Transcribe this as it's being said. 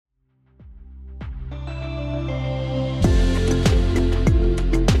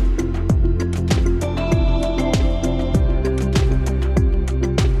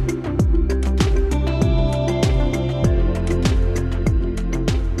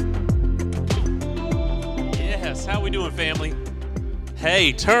Yes, how we doing, family?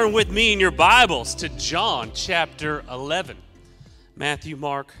 Hey, turn with me in your Bibles to John chapter 11. Matthew,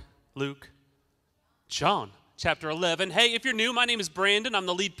 Mark, Luke, John chapter 11. Hey, if you're new, my name is Brandon. I'm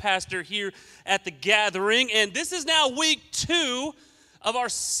the lead pastor here at the gathering, and this is now week 2 of our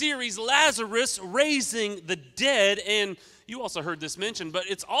series, Lazarus, Raising the Dead. And you also heard this mentioned, but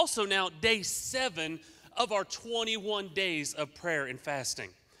it's also now day 7 of our 21 days of prayer and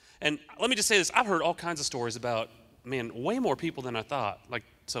fasting. And let me just say this, I've heard all kinds of stories about, man, way more people than I thought.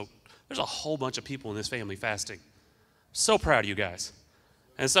 So there's a whole bunch of people in this family fasting. So proud of you guys.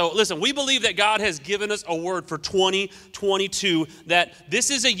 And so, listen, we believe that God has given us a word for 2022, that this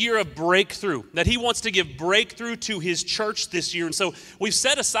is a year of breakthrough, that he wants to give breakthrough to his church this year. And so we've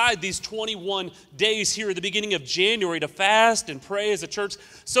set aside these 21 days here at the beginning of January to fast and pray as a church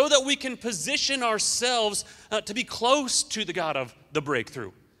so that we can position ourselves to be close to the God of the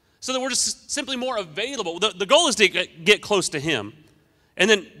breakthrough, so that we're just simply more available. The goal is to get close to him. And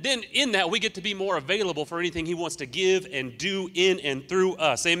then in that, we get to be more available for anything he wants to give and do in and through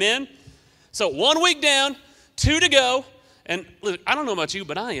us. Amen? So 1 week down, 2 to go. And look, I don't know about you,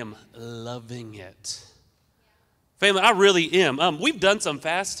 but I am loving it. Family, I really am. We've done some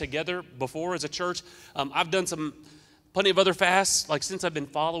fasts together before as a church. I've done plenty of other fasts, like since I've been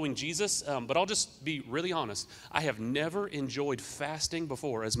following Jesus. But I'll just be really honest. I have never enjoyed fasting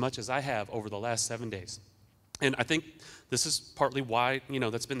before as much as I have over the last 7 days. And I think this is partly why,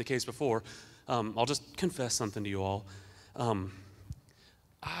 that's been the case before. I'll just confess something to you all.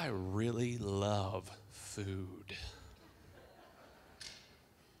 I really love food.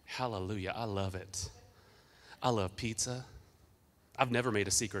 Hallelujah, I love it. I love pizza. I've never made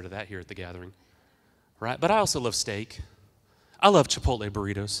a secret of that here at the gathering, right? But I also love steak. I love Chipotle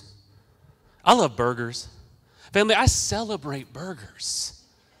burritos. I love burgers. Family, I celebrate burgers.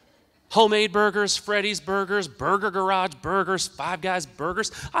 Homemade burgers, Freddy's burgers, Burger Garage burgers, Five Guys burgers.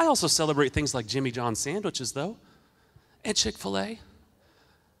 I also celebrate things like Jimmy John's sandwiches, though, and Chick-fil-A.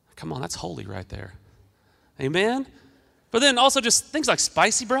 Come on, that's holy right there. Amen? But then also just things like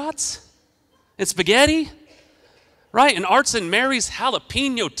spicy brats and spaghetti, right? And Arts and Mary's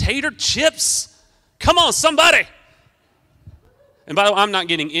jalapeno tater chips. Come on, somebody. And by the way, I'm not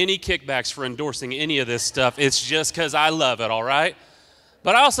getting any kickbacks for endorsing any of this stuff. It's just because I love it, all right?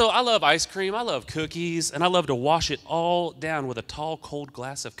 But I love ice cream, I love cookies, and I love to wash it all down with a tall, cold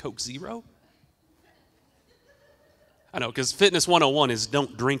glass of Coke Zero. I know, because Fitness 101 is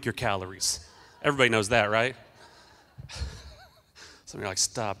don't drink your calories. Everybody knows that, right? Some of you are like,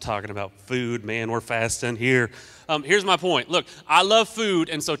 stop talking about food, man, we're fasting here. Here's my point. Look, I love food,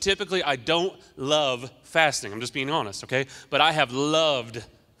 and so typically I don't love fasting. I'm just being honest, okay? But I have loved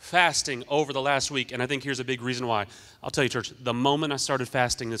fasting over the last week, and I think here's a big reason why. I'll tell you, church, the moment I started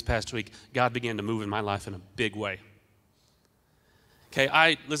fasting this past week, God began to move in my life in a big way. Okay,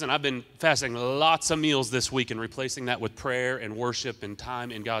 I've been fasting lots of meals this week and replacing that with prayer and worship and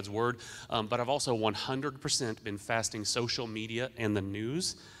time in God's Word, but I've also 100% been fasting social media and the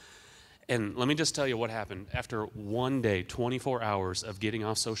news. And let me just tell you what happened. After one day, 24 hours of getting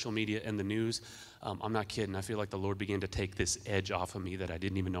off social media and the news, I'm not kidding. I feel like the Lord began to take this edge off of me that I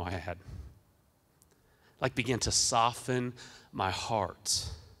didn't even know I had. Like began to soften my heart.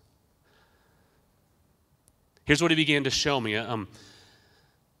 Here's what he began to show me. I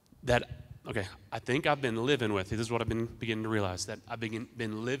think I've been living with, this is what I've been beginning to realize, that I've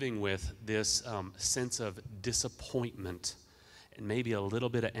been living with this sense of disappointment and maybe a little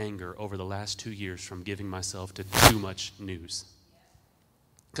bit of anger over the last 2 years from giving myself to too much news.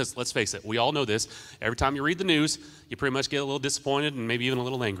 Because let's face it, we all know this. Every time you read the news, you pretty much get a little disappointed and maybe even a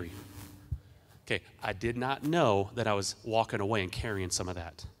little angry. Okay, I did not know that I was walking away and carrying some of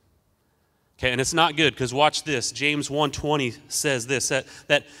that. Okay, and it's not good because watch this. James 1:20 says this,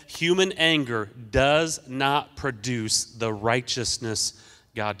 that human anger does not produce the righteousness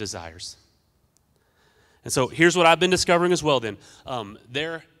God desires. And so here's what I've been discovering as well then.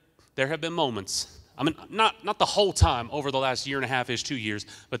 There have been moments, I mean, not the whole time over the last year and a half-ish, 2 years,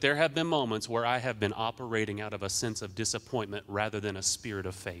 but there have been moments where I have been operating out of a sense of disappointment rather than a spirit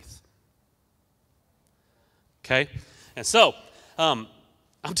of faith. Okay? And so, I'm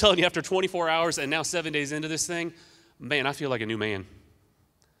telling you, after 24 hours and now 7 days into this thing, man, I feel like a new man.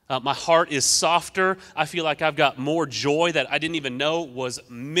 My heart is softer. I feel like I've got more joy that I didn't even know was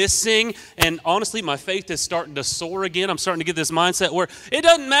missing. And honestly, my faith is starting to soar again. I'm starting to get this mindset where it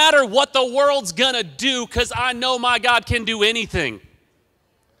doesn't matter what the world's going to do because I know my God can do anything.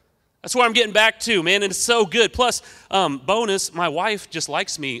 That's where I'm getting back to, man, and it's so good. Plus, bonus, my wife just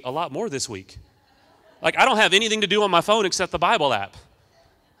likes me a lot more this week. Like, I don't have anything to do on my phone except the Bible app.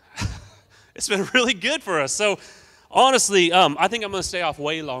 It's been really good for us. So honestly, I think I'm going to stay off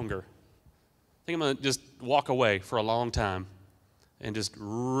way longer. I think I'm going to just walk away for a long time and just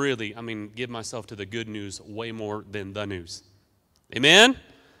really, give myself to the good news way more than the news. Amen?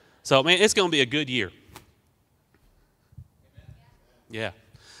 So, man, it's going to be a good year. Yeah.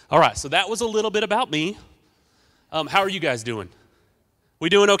 All right, so that was a little bit about me. How are you guys doing? We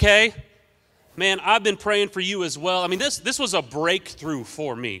doing okay? Man, I've been praying for you as well. This was a breakthrough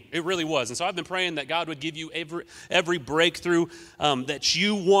for me. It really was. And so I've been praying that God would give you every breakthrough that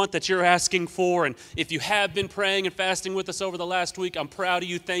you want, that you're asking for. And if you have been praying and fasting with us over the last week, I'm proud of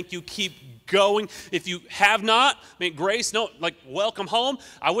you. Thank you. Keep going. If you have not, Grace, welcome home.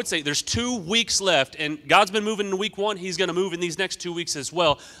 I would say there's 2 weeks left, and God's been moving in week 1. He's going to move in these next 2 weeks as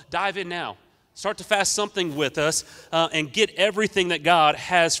well. Dive in now. Start to fast something with us and get everything that God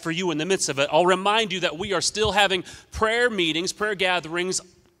has for you in the midst of it. I'll remind you that we are still having prayer meetings, prayer gatherings,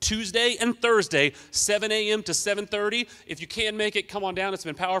 Tuesday and Thursday, 7 a.m. to 7:30. If you can make it, come on down. It's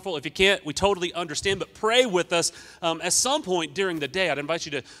been powerful. If you can't, we totally understand. But pray with us at some point during the day. I'd invite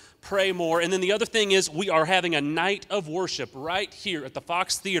you to pray more. And then the other thing is we are having a night of worship right here at the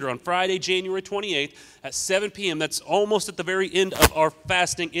Fox Theater on Friday, January 28th at 7 p.m. That's almost at the very end of our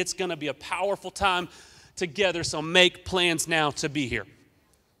fasting. It's going to be a powerful time together, so make plans now to be here.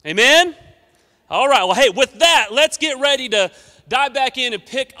 Amen? All right, well, hey, with that, let's get ready to dive back in and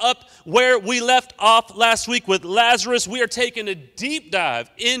pick up where we left off last week with Lazarus. We are taking a deep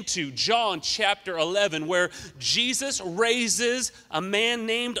dive into John chapter 11, where Jesus raises a man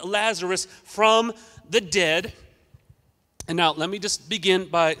named Lazarus from the dead. And now let me just begin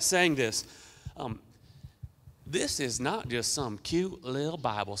by saying this. This is not just some cute little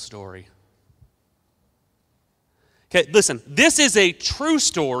Bible story. Okay, listen, this is a true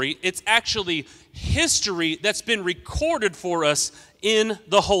story. It's actually history that's been recorded for us in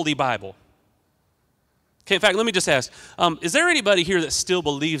the Holy Bible. Okay, in fact, let me just ask, is there anybody here that still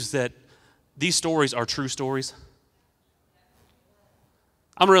believes that these stories are true stories?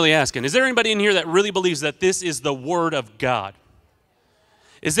 I'm really asking, is there anybody in here that really believes that this is the Word of God?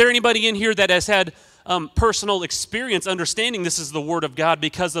 Is there anybody in here that has had personal experience understanding this is the Word of God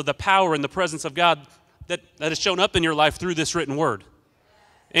because of the power and the presence of God that has shown up in your life through this written word?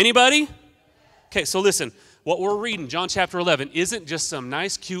 Anybody? Okay, so listen, what we're reading, John chapter 11, isn't just some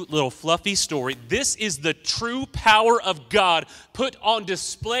nice, cute, little fluffy story. This is the true power of God put on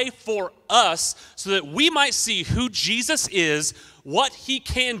display for us so that we might see who Jesus is, what he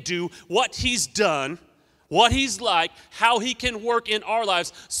can do, what he's done, what he's like, how he can work in our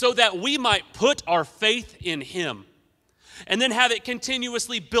lives, so that we might put our faith in him. And then have it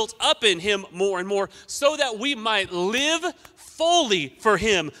continuously built up in him more and more so that we might live fully for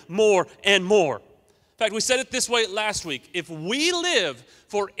him more and more. In fact, we said it this way last week. If we live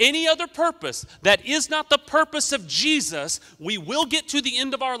for any other purpose that is not the purpose of Jesus, we will get to the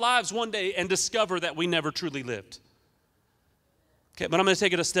end of our lives one day and discover that we never truly lived. Okay, but I'm going to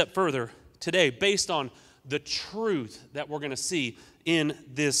take it a step further today based on the truth that we're going to see in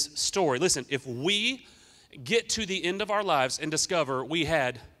this story. Listen, if we get to the end of our lives and discover we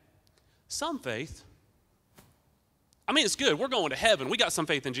had some faith. It's good. We're going to heaven. We got some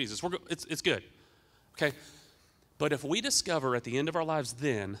faith in Jesus. It's good. Okay? But if we discover at the end of our lives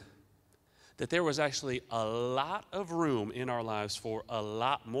then that there was actually a lot of room in our lives for a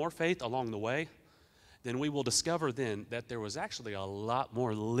lot more faith along the way, then we will discover then that there was actually a lot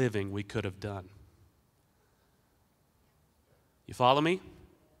more living we could have done. You follow me?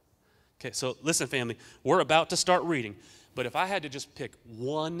 Okay, so listen, family, we're about to start reading, but if I had to just pick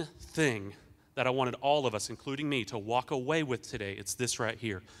one thing that I wanted all of us, including me, to walk away with today, it's this right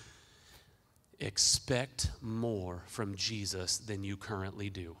here. Expect more from Jesus than you currently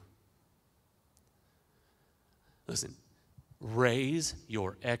do. Listen, raise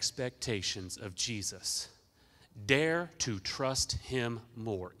your expectations of Jesus. Dare to trust him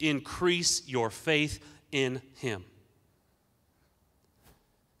more. Increase your faith in him.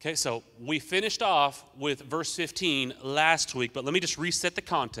 Okay, so we finished off with verse 15 last week, but let me just reset the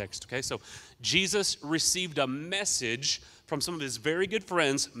context, okay? So Jesus received a message from some of his very good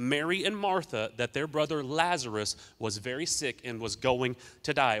friends, Mary and Martha, that their brother Lazarus was very sick and was going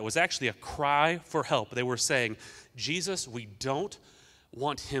to die. It was actually a cry for help. They were saying, Jesus, we don't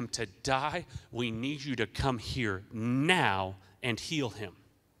want him to die. We need you to come here now and heal him.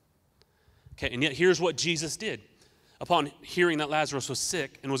 Okay, and yet here's what Jesus did. Upon hearing that Lazarus was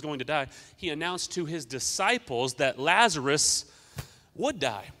sick and was going to die, he announced to his disciples that Lazarus would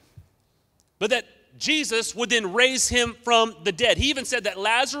die, but that Jesus would then raise him from the dead. He even said that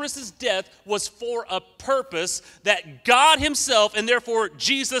Lazarus' death was for a purpose, that God himself, and therefore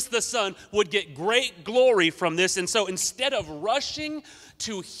Jesus the Son, would get great glory from this. And so instead of rushing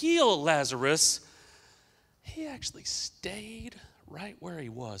to heal Lazarus, he actually stayed right where he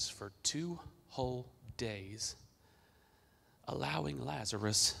was for 2 whole days, allowing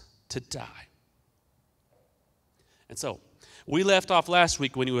Lazarus to die. And so, we left off last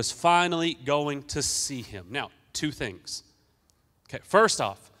week when he was finally going to see him. Now, 2 things. Okay, first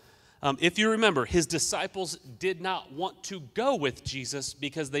off, if you remember, his disciples did not want to go with Jesus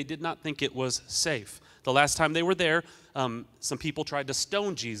because they did not think it was safe. The last time they were there, some people tried to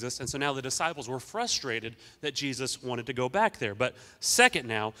stone Jesus, and so now the disciples were frustrated that Jesus wanted to go back there. But second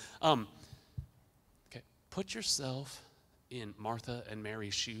now, put yourself in Martha and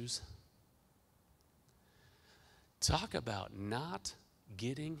Mary's shoes. Talk about not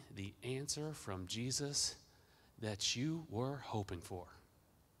getting the answer from Jesus that you were hoping for.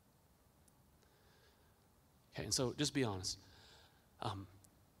 Okay, and so just be honest.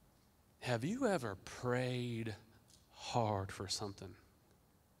 Have you ever prayed hard for something?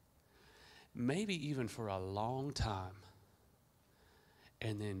 Maybe even for a long time.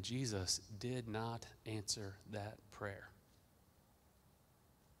 And then Jesus did not answer that prayer.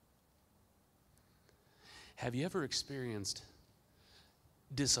 Have you ever experienced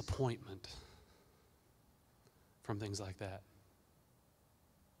disappointment from things like that?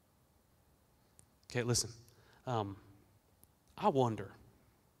 Okay, listen. I wonder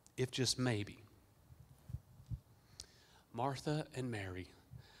if just maybe Martha and Mary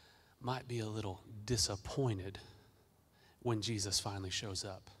might be a little disappointed when Jesus finally shows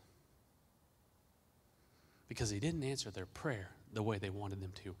up, because he didn't answer their prayer the way they wanted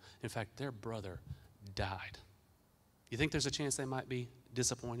them to. In fact, their brother died. You think there's a chance they might be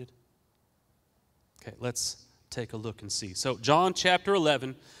disappointed? Okay, let's take a look and see. So John chapter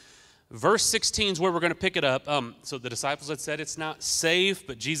 11, verse 16 is where we're going to pick it up. So the disciples had said it's not safe,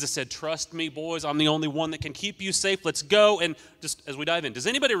 but Jesus said, trust me, boys, I'm the only one that can keep you safe. Let's go. And just as we dive in, does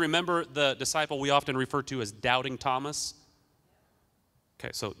anybody remember the disciple we often refer to as Doubting Thomas?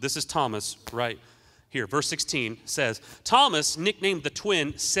 Okay, so this is Thomas right here. Verse 16 says, Thomas, nicknamed the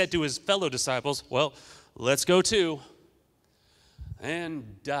twin, said to his fellow disciples, well, let's go too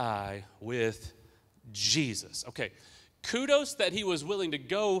and die with Jesus. Okay, kudos that he was willing to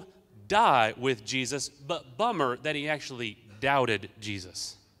go die with Jesus, but bummer that he actually doubted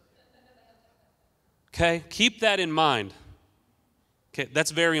Jesus. Okay, keep that in mind. Okay,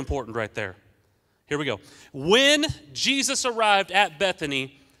 that's very important right there. Here we go. When Jesus arrived at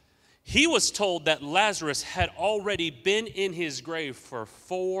Bethany, he was told that Lazarus had already been in his grave for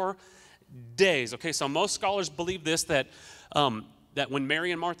 4 days. Okay, so most scholars believe this, that when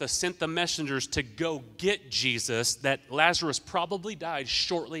Mary and Martha sent the messengers to go get Jesus, that Lazarus probably died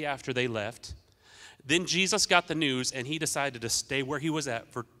shortly after they left. Then Jesus got the news, and he decided to stay where he was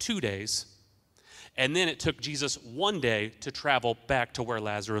at for 2 days. And then it took Jesus 1 day to travel back to where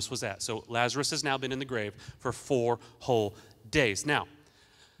Lazarus was at. So Lazarus has now been in the grave for 4 whole days. Now,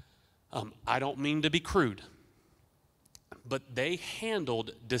 I don't mean to be crude, but they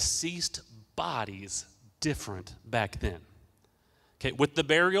handled deceased bodies different back then. Okay, with the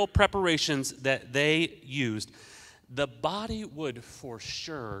burial preparations that they used, the body would for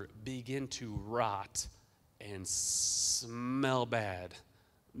sure begin to rot and smell bad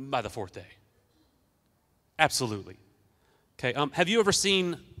by the 4th day. Absolutely. Okay, have you ever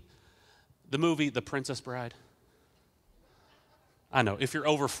seen the movie The Princess Bride? I know, if you're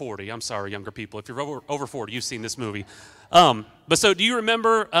over 40, I'm sorry, younger people. If you're over 40, you've seen this movie. But so do you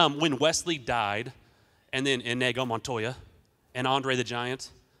remember when Wesley died, and then Inigo Montoya and Andre the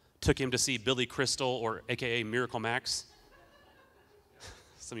Giant took him to see Billy Crystal, or a.k.a. Miracle Max?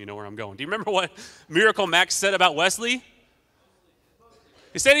 Some of you know where I'm going. Do you remember what Miracle Max said about Wesley?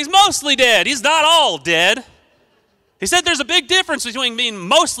 He said he's mostly dead. He's not all dead. He said there's a big difference between being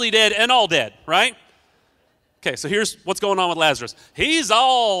mostly dead and all dead, right? Okay, so here's what's going on with Lazarus. He's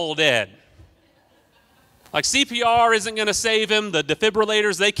all dead. Like CPR isn't going to save him. The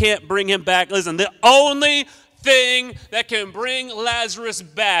defibrillators, they can't bring him back. Listen, the only thing that can bring Lazarus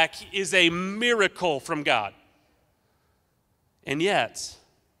back is a miracle from God. And yet,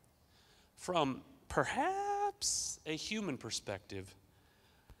 from perhaps a human perspective,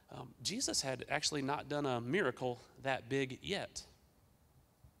 Jesus had actually not done a miracle that big yet.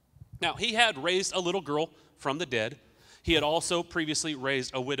 Now, he had raised a little girl from the dead. He had also previously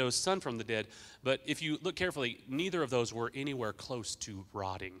raised a widow's son from the dead. But if you look carefully, neither of those were anywhere close to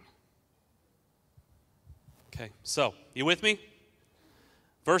rotting. Okay, so, you with me?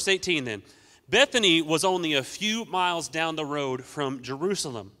 Verse 18 then. Bethany was only a few miles down the road from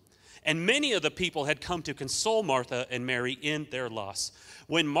Jerusalem, and many of the people had come to console Martha and Mary in their loss.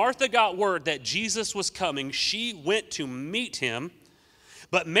 When Martha got word that Jesus was coming, she went to meet him,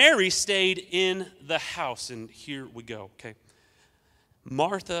 but Mary stayed in the house. And here we go, okay?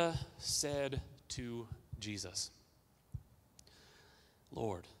 Martha said to Jesus,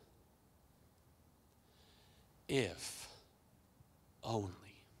 Lord, if only.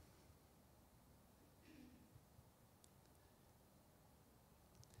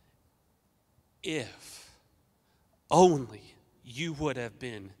 If only you would have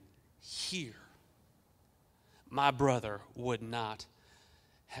been here, my brother would not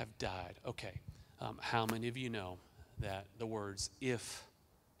have died. Okay, how many of you know that the words if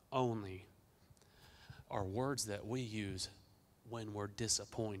only are words that we use when we're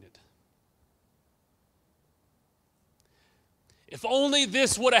disappointed? If only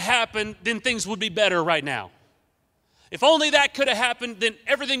this would have happened, then things would be better right now. If only that could have happened, then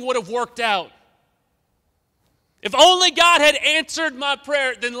everything would have worked out. If only God had answered my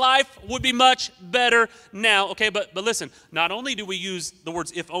prayer, then life would be much better now. Okay, but listen, not only do we use the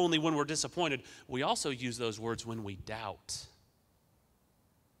words if only when we're disappointed, we also use those words when we doubt.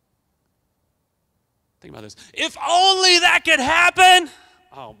 Think about this. If only that could happen.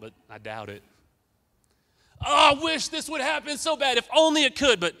 Oh, but I doubt it. Oh, I wish this would happen so bad. If only it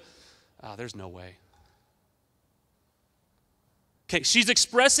could, but there's no way. Okay, she's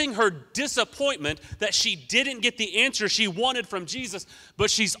expressing her disappointment that she didn't get the answer she wanted from Jesus,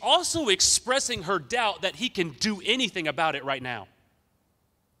 but she's also expressing her doubt that he can do anything about it right now.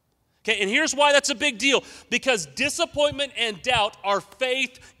 Okay, and here's why that's a big deal. Because disappointment and doubt are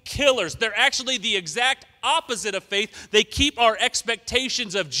faith killers. They're actually the exact opposite of faith. They keep our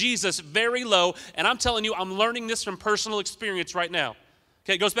expectations of Jesus very low, and I'm telling you, I'm learning this from personal experience right now.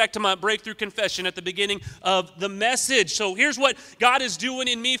 Okay, it goes back to my breakthrough confession at the beginning of the message. So here's what God is doing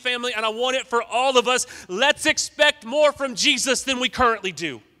in me, family, and I want it for all of us. Let's expect more from Jesus than we currently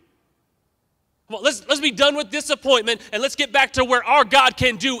do. Come on, let's be done with disappointment, and let's get back to where our God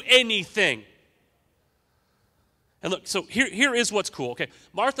can do anything. And look, so here is what's cool. Okay,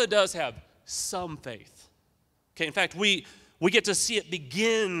 Martha does have some faith. Okay, in fact, we get to see it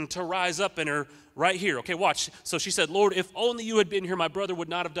begin to rise up in her right here. Okay, watch. So she said, Lord, if only you had been here, my brother would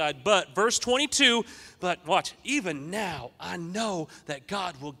not have died. But, verse 22, but watch, even now I know that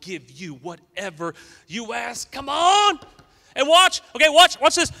God will give you whatever you ask. Come on. And watch, okay, watch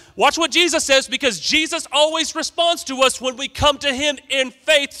this. Watch what Jesus says, because Jesus always responds to us when we come to him in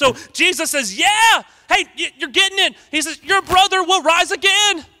faith. So Jesus says, yeah, hey, you're getting it. He says, your brother will rise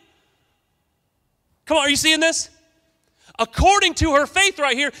again. Come on, are you seeing this? According to her faith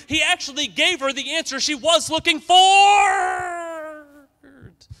right here, he actually gave her the answer she was looking for.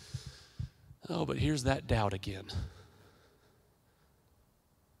 Oh, but here's that doubt again.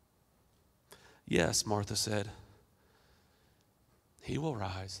 Yes, Martha said, he will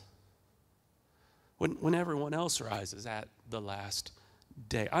rise when everyone else rises at the last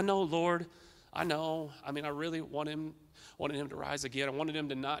day. I know, Lord, I know. I mean, I really wanted him to rise again. I wanted him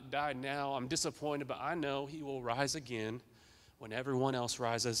to not die now. I'm disappointed, but I know he will rise again when everyone else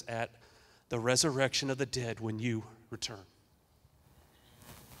rises at the resurrection of the dead when you return.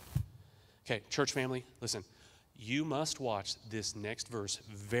 Okay, church family, listen. You must watch this next verse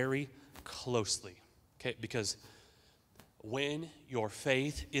very closely, okay? Because when your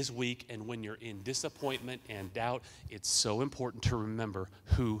faith is weak and when you're in disappointment and doubt, it's so important to remember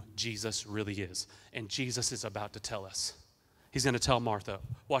who Jesus really is. And Jesus is about to tell us. He's going to tell Martha,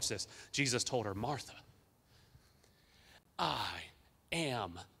 watch this. Jesus told her, Martha, I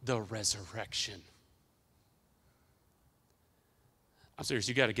am the resurrection. I'm serious,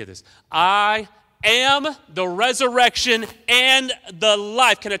 you got to get this. I am the resurrection and the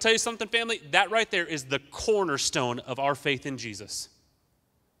life. Can I tell you something, family? That right there is the cornerstone of our faith in Jesus.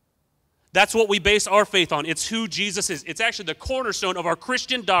 That's what we base our faith on. It's who Jesus is. It's actually the cornerstone of our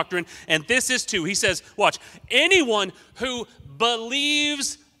Christian doctrine, and this is too. He says, watch, anyone who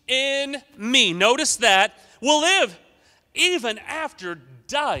believes in me, notice that, will live even after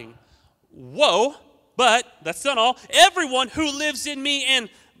dying. Whoa, but that's not all. Everyone who lives in me and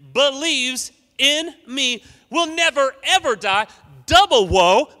believes in me will never, ever die. Double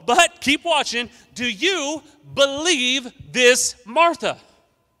whoa, but keep watching. Do you believe this, Martha?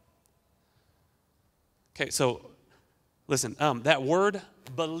 Okay, so listen, that word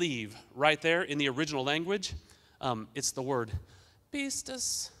believe right there in the original language, it's the word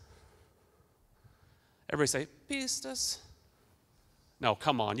pistis. Everybody say pistis. No,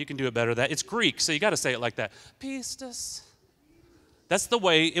 come on, you can do it better than that. It's Greek, so you got to say it like that. Pistis. That's the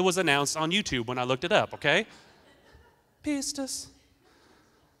way it was announced on YouTube when I looked it up, okay? Pistis.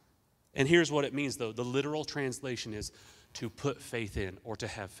 And here's what it means, though. The literal translation is to put faith in or to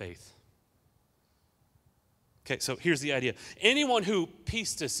have faith. Okay, so here's the idea. Anyone who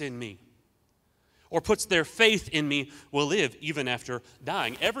pistis in me or puts their faith in me will live even after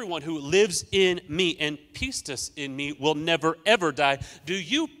dying. Everyone who lives in me and pistis in me will never, ever die. Do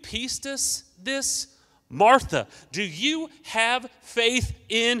you pistis this? Martha, do you have faith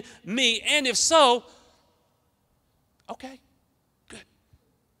in me? And if so, okay, good.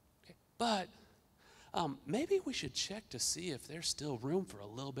 Okay. But maybe we should check to see if there's still room for a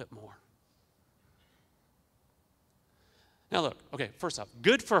little bit more. Now look, okay, first off,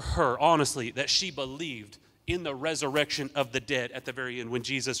 good for her, honestly, that she believed in the resurrection of the dead at the very end when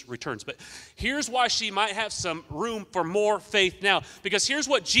Jesus returns. But here's why she might have some room for more faith now. Because here's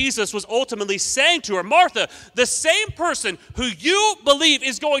what Jesus was ultimately saying to her. Martha, the same person who you believe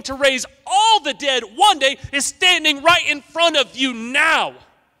is going to raise all the dead one day is standing right in front of you now.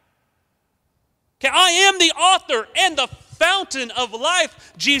 Okay, I am the author and the fountain of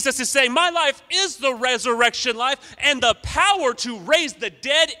life, Jesus is saying. My life is the resurrection life, and the power to raise the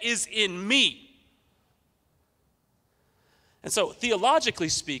dead is in me. And so, theologically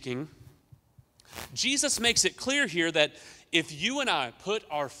speaking, Jesus makes it clear here that if you and I put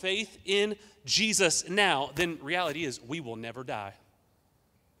our faith in Jesus now, then reality is we will never die.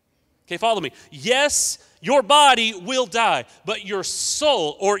 Okay, follow me. Yes, your body will die, but your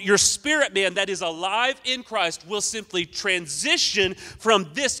soul or your spirit man that is alive in Christ will simply transition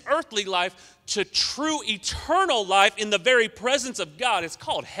from this earthly life to true eternal life in the very presence of God. It's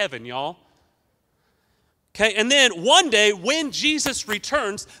called heaven, y'all. Okay, and then one day when Jesus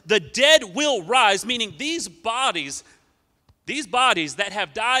returns, the dead will rise, meaning these bodies that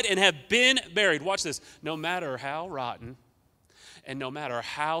have died and have been buried, watch this, no matter how rotten and no matter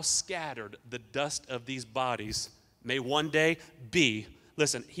how scattered the dust of these bodies may one day be,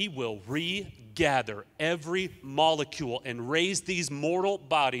 listen, he will regather every molecule and raise these mortal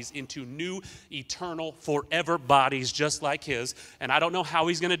bodies into new, eternal, forever bodies just like his. And I don't know how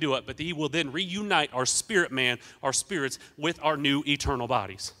he's going to do it, but he will then reunite our spirit man, our spirits, with our new eternal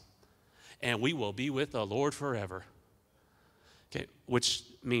bodies. And we will be with the Lord forever. Okay, which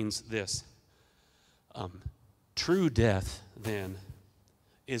means this. True death, then,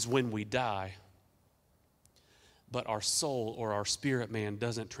 is when we die, but our soul or our spirit man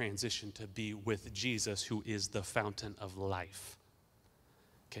doesn't transition to be with Jesus, who is the fountain of life.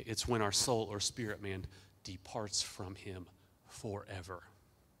 Okay, it's when our soul or spirit man departs from him forever.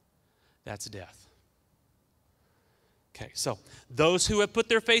 That's death. Okay, so those who have put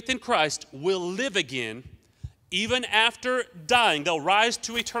their faith in Christ will live again even after dying. They'll rise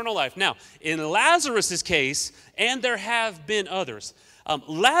to eternal life. Now, in Lazarus' case, and there have been others,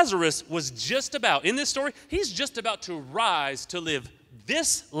 Lazarus was just about, in this story, he's just about to rise to live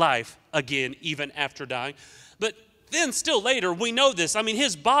this life again, even after dying. But then still later, we know this. I mean,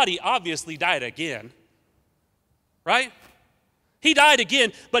 his body obviously died again, right? He died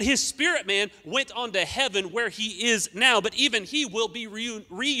again, but his spirit man went on to heaven where he is now. But even he will be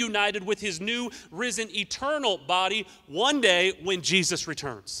reunited with his new, risen, eternal body one day when Jesus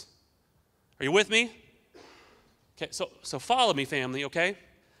returns. Are you with me? Okay, so follow me, family, okay?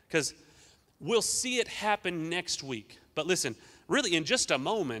 Because we'll see it happen next week. But listen, really in just a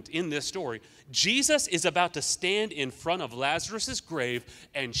moment in this story, Jesus is about to stand in front of Lazarus' grave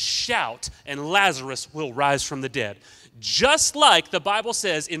and shout, and Lazarus will rise from the dead. Just like the Bible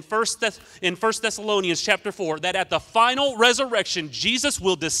says in 1 Thessalonians chapter 4, that at the final resurrection, Jesus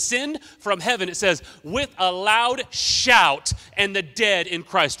will descend from heaven, it says, with a loud shout, and the dead in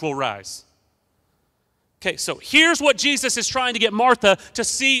Christ will rise. Okay, so here's what Jesus is trying to get Martha to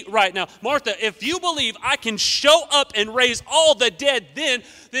see right now. Martha, if you believe I can show up and raise all the dead then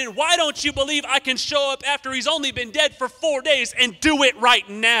why don't you believe I can show up after he's only been dead for 4 days and do it right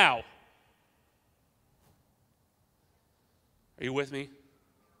now? Are you with me?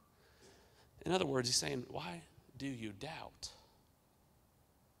 In other words, he's saying, why do you doubt?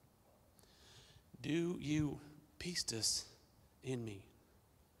 Do you pistis in me?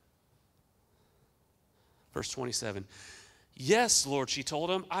 Verse 27, yes, Lord, she told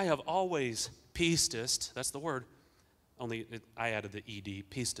him, I have always pistis. That's the word. Only I added the ed,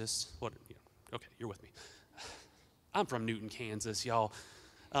 pistis. What? Yeah, okay, you're with me. I'm from Newton, Kansas, y'all.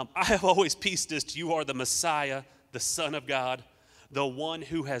 I have always pistis. You are the Messiah, the Son of God, the one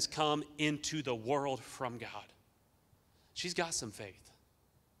who has come into the world from God. She's got some faith.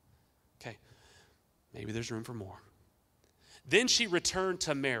 Okay, maybe there's room for more. Then she returned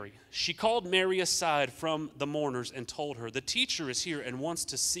to Mary. She called Mary aside from the mourners and told her, "The teacher is here and wants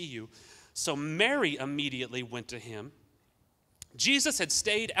to see you." So Mary immediately went to him. Jesus had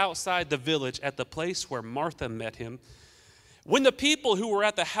stayed outside the village at the place where Martha met him. When the people who were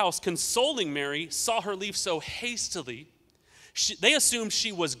at the house consoling Mary saw her leave so hastily, they assumed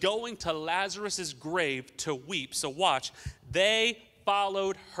she was going to Lazarus' grave to weep. So watch, they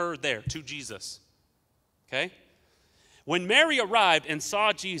followed her there to Jesus. Okay? When Mary arrived and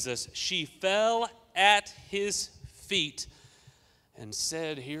saw Jesus, she fell at his feet and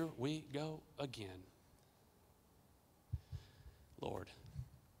said, "Here we go again. Lord,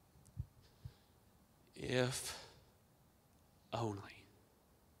 if only.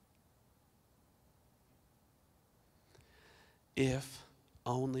 If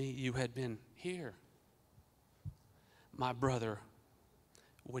only you had been here, my brother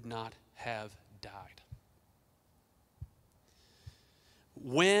would not have died."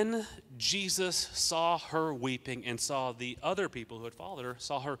 When Jesus saw her weeping and saw the other people who had followed her,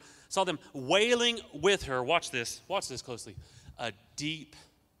 saw them wailing with her, watch this closely, a deep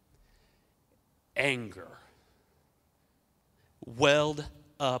anger welled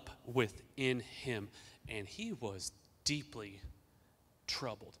up within him, and he was deeply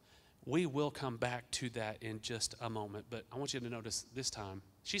troubled. We will come back to that in just a moment, but I want you to notice this time,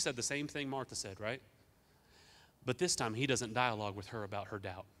 she said the same thing Martha said, right? But this time, he doesn't dialogue with her about her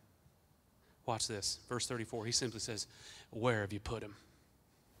doubt. Watch this. Verse 34, he simply says, "Where have you put him?"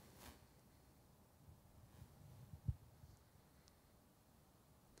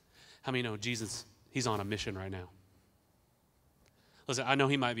 How many know Jesus, he's on a mission right now? Listen, I know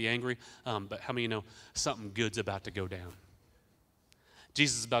he might be angry, but how many know something good's about to go down?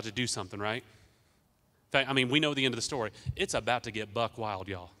 Jesus is about to do something, right? In fact, we know the end of the story. It's about to get buck wild,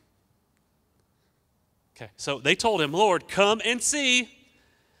 y'all. Okay, so they told him, "Lord, come and see."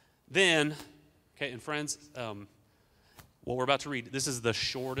 Then, okay, and friends, what we're about to read, this is the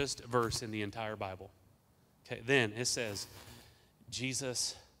shortest verse in the entire Bible. Okay, then it says,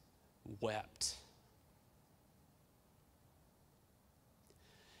 Jesus wept.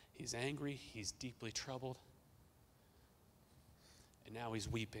 He's angry, he's deeply troubled, and now he's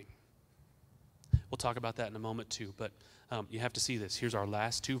weeping. We'll talk about that in a moment too, but you have to see this. Here's our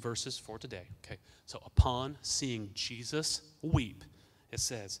last two verses for today. Okay, so upon seeing Jesus weep, it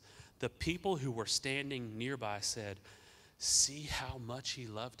says, the people who were standing nearby said, "See how much he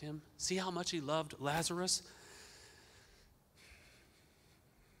loved him? See how much he loved Lazarus?"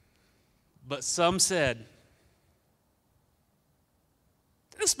 But some said,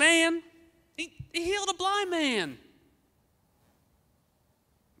 "This man, he healed a blind man.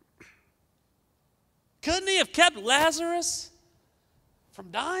 Couldn't he have kept Lazarus from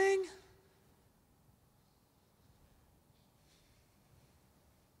dying?"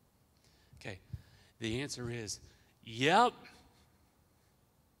 Okay, the answer is, yep.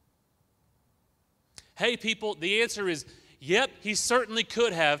 Hey, people, the answer is, yep, he certainly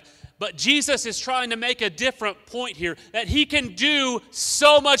could have. But Jesus is trying to make a different point here, that he can do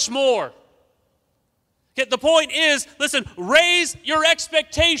so much more. Okay, the point is, listen, raise your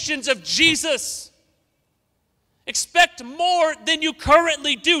expectations of Jesus. Expect more than you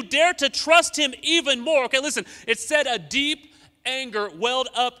currently do. Dare to trust him even more. Okay, listen, it said a deep anger welled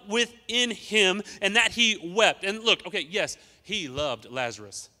up within him and that he wept. And look, okay, yes, he loved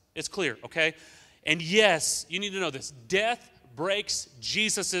Lazarus. It's clear, okay? And yes, you need to know this. Death breaks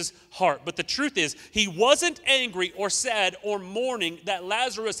Jesus' heart. But the truth is, he wasn't angry or sad or mourning that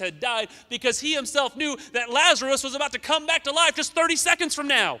Lazarus had died because he himself knew that Lazarus was about to come back to life just 30 seconds from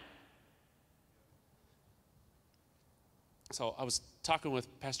now. So I was talking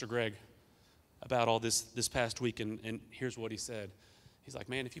with Pastor Greg about all this past week, and here's what he said. He's like,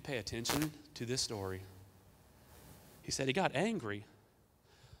 "Man, if you pay attention to this story," he said he got angry.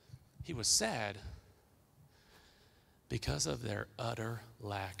 He was sad because of their utter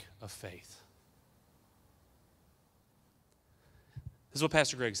lack of faith. This is what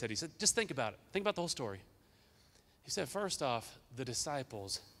Pastor Greg said. He said, just think about it. Think about the whole story. He said, first off, the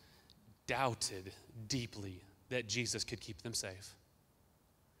disciples doubted deeply that Jesus could keep them safe.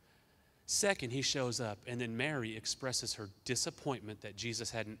 Second, he shows up, and then Mary expresses her disappointment that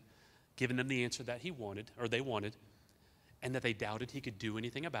Jesus hadn't given them the answer that he wanted, or they wanted, and that they doubted he could do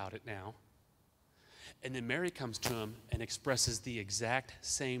anything about it now. And then Mary comes to him and expresses the exact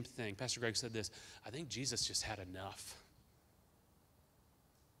same thing. Pastor Greg said this, "I think Jesus just had enough."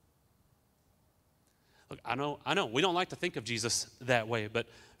 Look, I know, we don't like to think of Jesus that way, but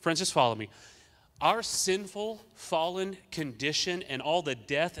friends, just follow me. Our sinful, fallen condition and all the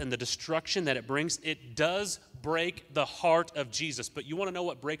death and the destruction that it brings, it does break the heart of Jesus. But you want to know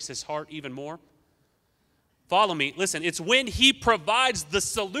what breaks his heart even more? Follow me. Listen, it's when he provides the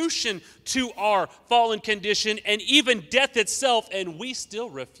solution to our fallen condition and even death itself, and we still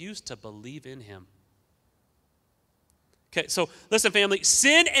refuse to believe in him. Okay, so listen, family,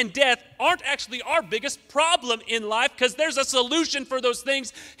 sin and death aren't actually our biggest problem in life because there's a solution for those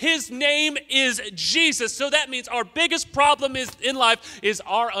things. His name is Jesus. So that means our biggest problem in life is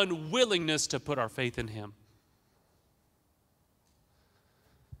our unwillingness to put our faith in him.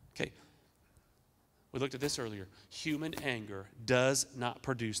 Okay, we looked at this earlier. Human anger does not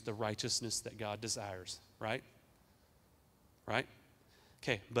produce the righteousness that God desires, right? Right?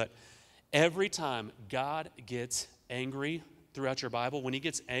 Okay, but every time God gets angry throughout your Bible, when he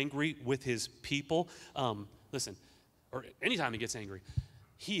gets angry with his people, listen, or anytime he gets angry,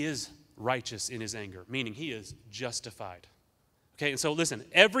 he is righteous in his anger, meaning he is justified. Okay, and so listen,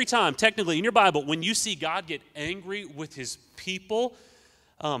 every time, technically in your Bible, when you see God get angry with his people,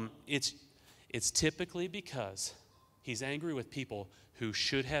 it's typically because he's angry with people who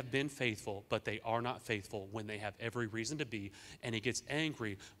should have been faithful, but they are not faithful when they have every reason to be, and he gets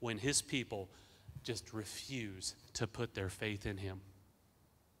angry when his people just refuse to put their faith in him.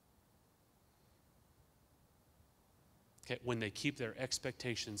 Okay, when they keep their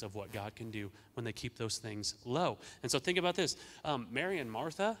expectations of what God can do, when they keep those things low. And so think about this. Mary and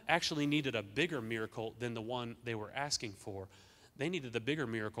Martha actually needed a bigger miracle than the one they were asking for. They needed the bigger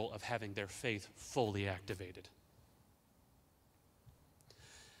miracle of having their faith fully activated.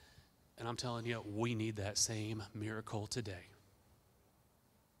 And I'm telling you, we need that same miracle today.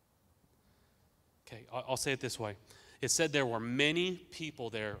 Okay, I'll say it this way. It said there were many people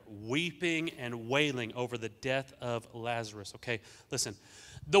there weeping and wailing over the death of Lazarus. Okay, listen.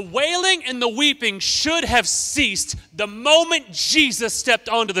 The wailing and the weeping should have ceased the moment Jesus stepped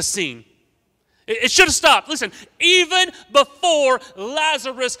onto the scene. It should have stopped. Listen, even before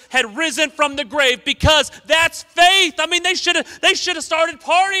Lazarus had risen from the grave, because that's faith. I mean, they should have started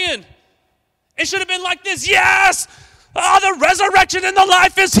partying. It should have been like this. Yes! Oh, the resurrection and the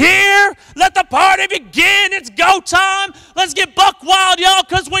life is here. Let the party begin. It's go time. Let's get buck wild, y'all,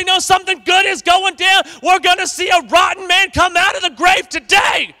 because we know something good is going down. We're going to see a rotten man come out of the grave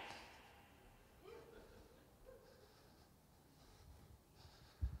today.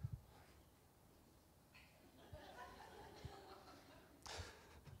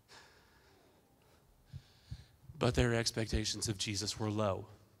 But their expectations of Jesus were low.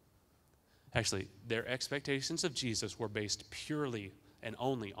 Actually, their expectations of Jesus were based purely and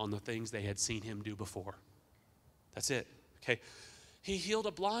only on the things they had seen him do before. That's it, okay? He healed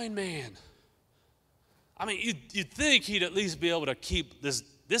a blind man. I mean, you'd think he'd at least be able to keep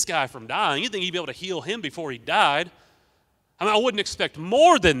this guy from dying. You'd think he'd be able to heal him before he died. I mean, I wouldn't expect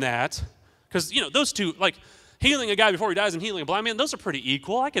more than that because, those two, like healing a guy before he dies and healing a blind man, those are pretty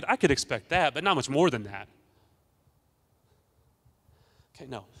equal. I could expect that, but not much more than that. Okay,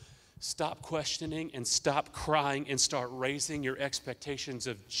 no. Stop questioning and stop crying and start raising your expectations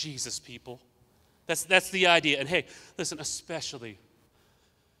of Jesus, people. That's the idea. And hey, listen, especially,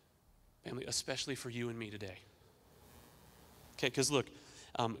 family, especially for you and me today. Okay, because look,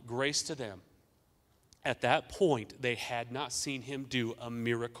 grace to them. At that point, they had not seen him do a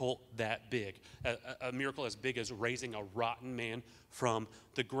miracle that big, a miracle as big as raising a rotten man from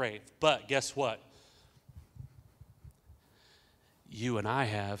the grave. But guess what? You and I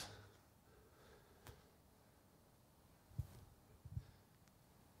have.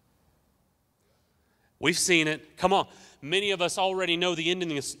 We've seen it. Come on. Many of us already know the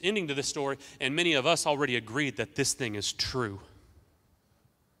ending to this story, and many of us already agreed that this thing is true.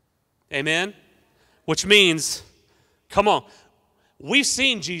 Amen? Which means, come on, we've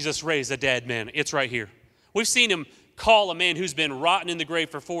seen Jesus raise a dead man. It's right here. We've seen him call a man who's been rotten in the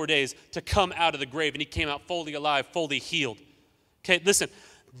grave for 4 days to come out of the grave, and he came out fully alive, fully healed. Okay, listen.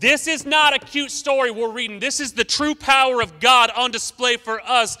 This is not a cute story we're reading. This is the true power of God on display for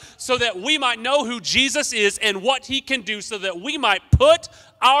us so that we might know who Jesus is and what he can do so that we might put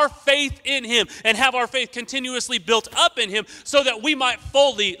our faith in him and have our faith continuously built up in him so that we might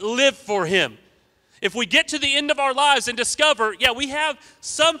fully live for him. If we get to the end of our lives and discover, we have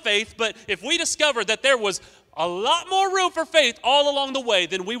some faith, but if we discover that there was a lot more room for faith all along the way,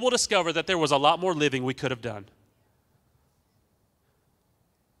 then we will discover that there was a lot more living we could have done.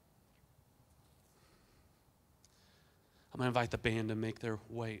 I'm going to invite the band to make their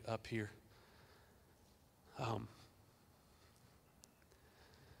way up here.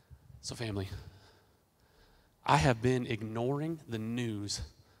 So family, I have been ignoring the news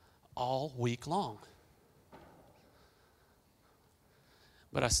all week long.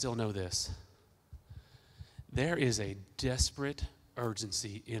 But I still know this. There is a desperate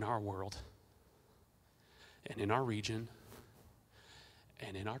urgency in our world and in our region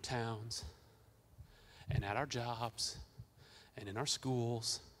and in our towns and at our jobs and in our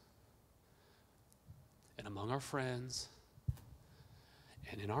schools and among our friends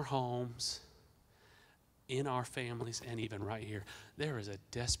and in our homes, in our families, and even right here. There is a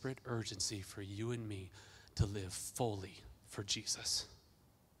desperate urgency for you and me to live fully for Jesus.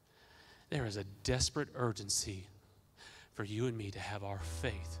 There is a desperate urgency for you and me to have our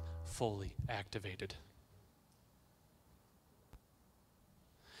faith fully activated.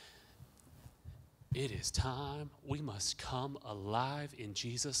 It is time we must come alive in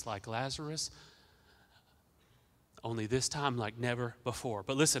Jesus like Lazarus, only this time like never before.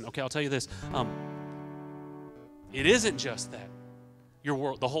 But listen, okay, I'll tell you this. It isn't just that. Your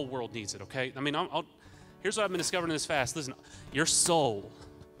world, the whole world needs it, okay? I mean, here's what I've been discovering in this fast. Listen, your soul,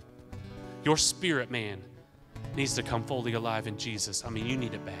 your spirit, man, needs to come fully alive in Jesus. I mean, you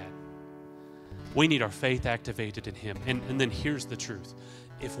need it bad. We need our faith activated in Him. And then here's the truth.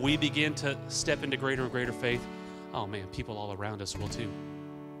 If we begin to step into greater and greater faith, oh man, people all around us will too.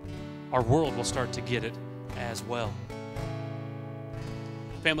 Our world will start to get it as well.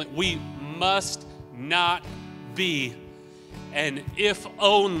 Family, we must not be an if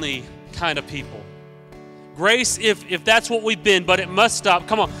only kind of people. Grace, if that's what we've been, but it must stop.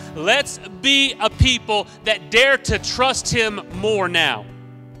 Come on, let's be a people that dare to trust Him more now.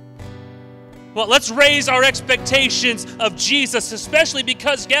 Well, let's raise our expectations of Jesus, especially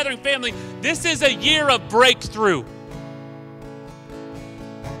because, gathering family, this is a year of breakthrough.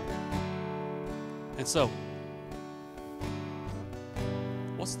 And so,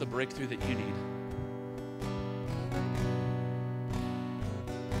 what's the breakthrough that you need?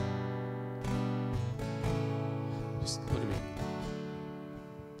 Just look at me.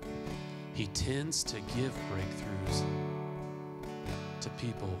 He tends to give breakthroughs to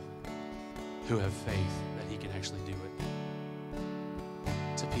people who have faith that He can actually do it.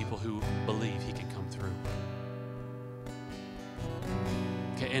 To people who believe He can come through.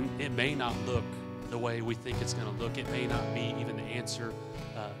 Okay, and it may not look the way we think it's going to look. It may not be even the answer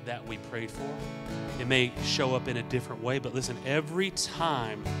that we prayed for. It may show up in a different way, but listen, every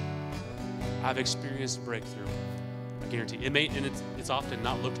time I've experienced breakthrough, I guarantee it may, and it's often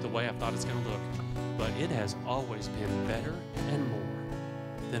not looked the way I thought it's going to look, but it has always been better and more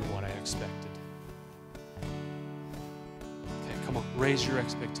than what I expected. Come on, raise your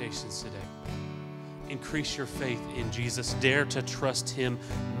expectations today. Increase your faith in Jesus. Dare to trust Him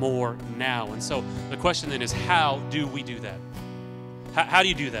more now. And so the question then is, how do we do that? How do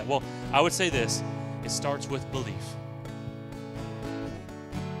you do that? Well, I would say this. It starts with belief.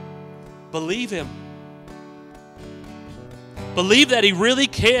 Believe Him. Believe that He really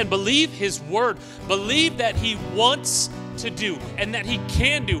can. Believe His word. Believe that He wants to do and that He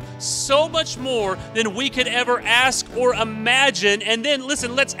can do so much more than we could ever ask or imagine. And then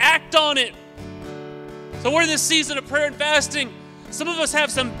listen, let's act on it. So we're in this season of prayer and fasting. Some of us have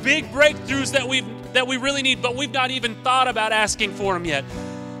some big breakthroughs that we really need, but we've not even thought about asking for them yet.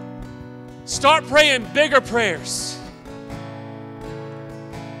 Start praying bigger prayers.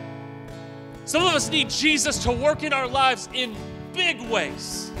 Some of us need Jesus to work in our lives in big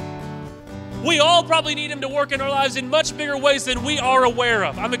ways. We all probably need Him to work in our lives in much bigger ways than we are aware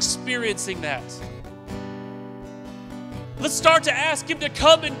of. I'm experiencing that. Let's start to ask Him to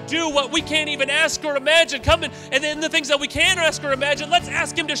come and do what we can't even ask or imagine. Come and then the things that we can ask or imagine, let's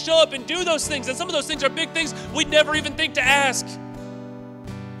ask Him to show up and do those things. And some of those things are big things we'd never even think to ask.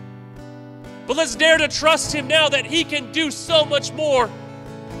 But let's dare to trust Him now that He can do so much more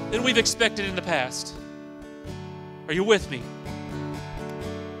than we've expected in the past. Are you with me?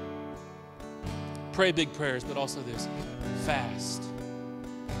 Pray big prayers, but also this, fast.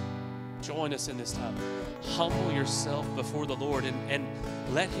 Join us in this time. Humble yourself before the Lord and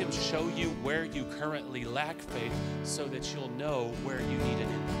let Him show you where you currently lack faith so that you'll know where you need an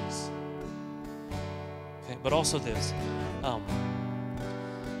increase. Okay, but also this,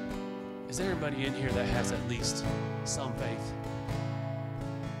 is there anybody in here that has at least some faith?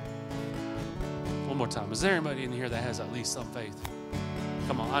 One more time. Is there anybody in here that has at least some faith?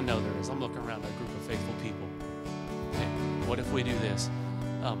 Come on, I know there is. I'm looking around at a group of faithful people. Okay, what if we do this?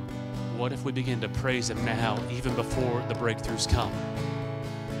 What if we begin to praise Him now, even before the breakthroughs come?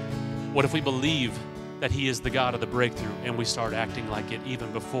 What if we believe that He is the God of the breakthrough and we start acting like it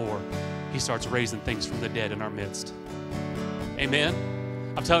even before He starts raising things from the dead in our midst? Amen?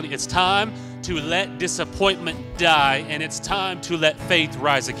 I'm telling you, it's time to to let disappointment die, and it's time to let faith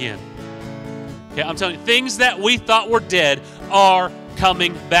rise again. Okay, I'm telling you, things that we thought were dead are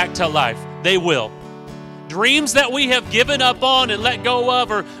coming back to life. They will. Dreams that we have given up on and let go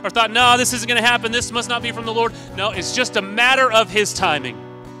of, or thought, no, this isn't going to happen, this must not be from the Lord. No, it's just a matter of His timing.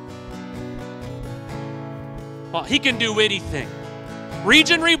 Well, He can do anything.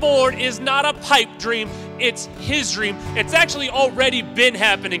 Region Reborn is not a pipe dream, it's His dream. It's actually already been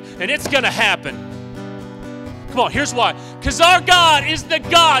happening, and it's going to happen. Come on, here's why. Because our God is the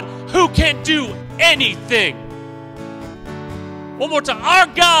God who can do anything. One more time. Our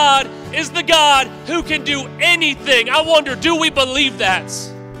God is the God who can do anything. I wonder, do we believe that?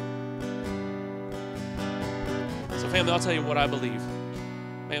 So family, I'll tell you what I believe.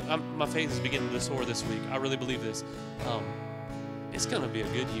 Man, my faith is beginning to soar this week. I really believe this. It's going to be a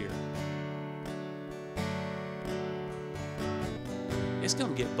good year. It's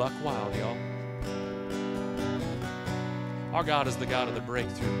going to get buck wild, y'all. Our God is the God of the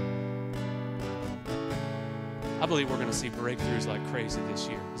breakthrough. I believe we're going to see breakthroughs like crazy this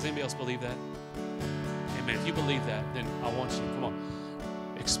year. Does anybody else believe that? Amen. If you believe that, then I want you, come on,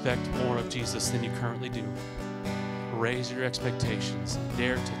 expect more of Jesus than you currently do. Raise your expectations.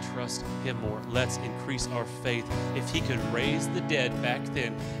 Dare to trust Him more. Let's increase our faith. If He could raise the dead back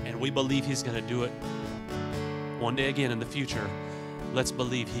then, and we believe He's going to do it one day again in the future, let's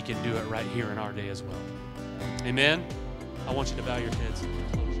believe He can do it right here in our day as well. Amen? I want you to bow your heads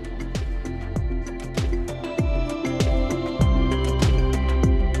and close your eyes.